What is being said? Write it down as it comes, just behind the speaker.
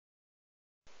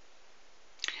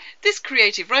This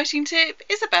creative writing tip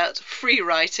is about free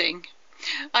writing.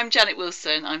 I'm Janet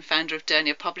Wilson. I'm founder of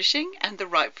Dernier Publishing and the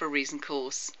Write for a Reason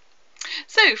course.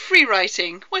 So, free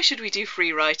writing. Why should we do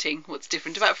free writing? What's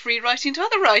different about free writing to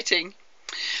other writing?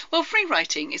 Well, free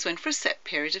writing is when for a set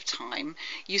period of time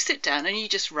you sit down and you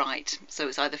just write. So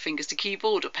it's either fingers to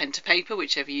keyboard or pen to paper,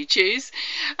 whichever you choose,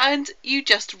 and you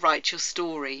just write your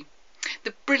story.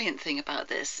 The brilliant thing about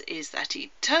this is that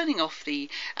turning off the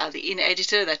in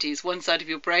editor, that is one side of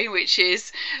your brain, which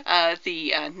is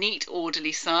the neat,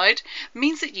 orderly side,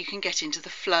 means that you can get into the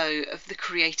flow of the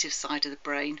creative side of the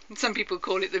brain. Some people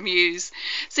call it the muse.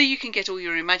 So you can get all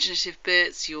your imaginative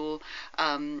bits, your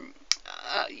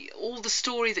all the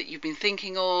story that you've been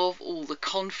thinking of, all the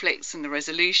conflicts and the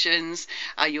resolutions,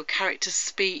 your character's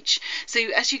speech. So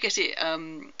as you get it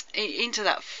into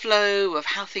that flow of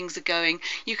how things are going,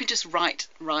 you can just write,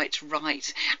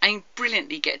 and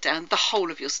brilliantly get down the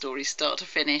whole of your story start to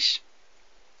finish.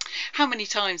 How many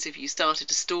times have you started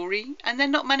a story and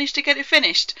then not managed to get it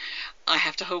finished? I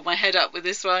have to hold my head up with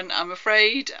this one, I'm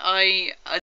afraid. I've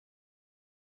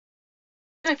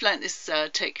learnt this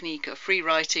technique of free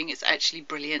writing. It's actually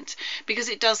brilliant because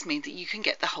it does mean that you can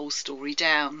get the whole story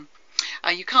down.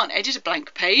 You can't edit a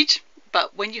blank page,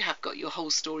 but when you have got your whole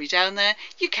story down there,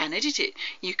 you can edit it.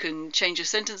 You can change your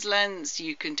sentence lengths,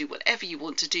 you can do whatever you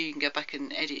want to do. You can go back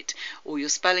and edit all your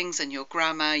spellings and your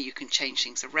grammar, you can change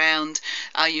things around,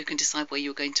 you can decide where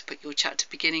you're going to put your chapter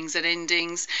beginnings and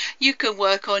endings, you can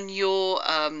work on your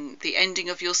the ending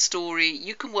of your story,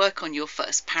 you can work on your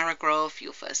first paragraph,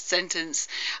 your first sentence,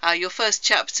 your first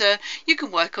chapter, you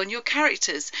can work on your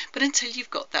characters, but until you've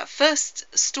got that first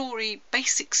story,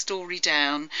 basic story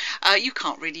down, you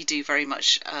can't really do very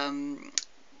much.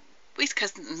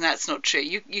 Because that's not true.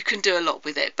 You can do a lot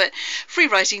with it, but free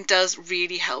writing does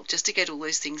really help just to get all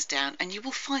those things down, and you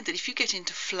will find that if you get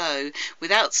into flow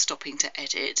without stopping to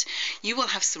edit, you will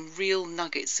have some real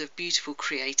nuggets of beautiful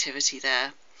creativity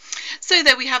there. So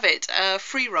there we have it,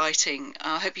 free writing.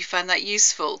 I hope you found that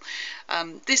useful.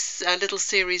 This little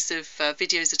series of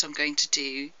videos that I'm going to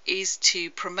do is to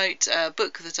promote a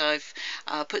book that I've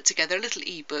put together, a little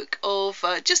ebook of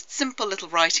just simple little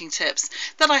writing tips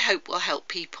that I hope will help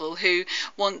people who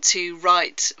want to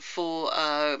write for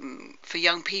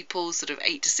young people, sort of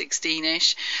 8 to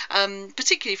 16ish,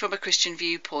 particularly from a Christian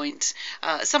viewpoint.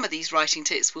 Some of these writing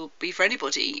tips will be for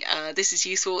anybody. This is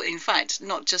useful, in fact,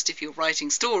 not just if you're writing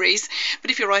stories,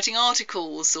 but if you're writing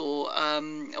articles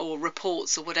or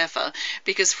reports or whatever,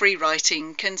 because free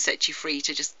writing can set you free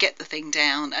to just get the thing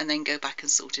down and then go back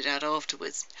and sort it out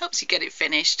afterwards. Helps you get it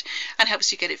finished, and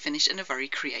helps you get it finished in a very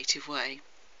creative way.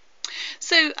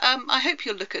 So I hope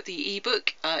you'll look at the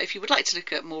ebook. If you would like to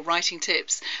look at more writing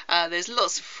tips, there's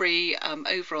lots of free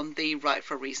over on the Write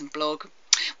for a Reason blog.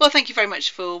 Well, thank you very much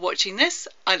for watching this.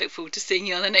 I look forward to seeing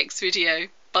you on the next video.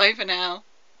 Bye for now.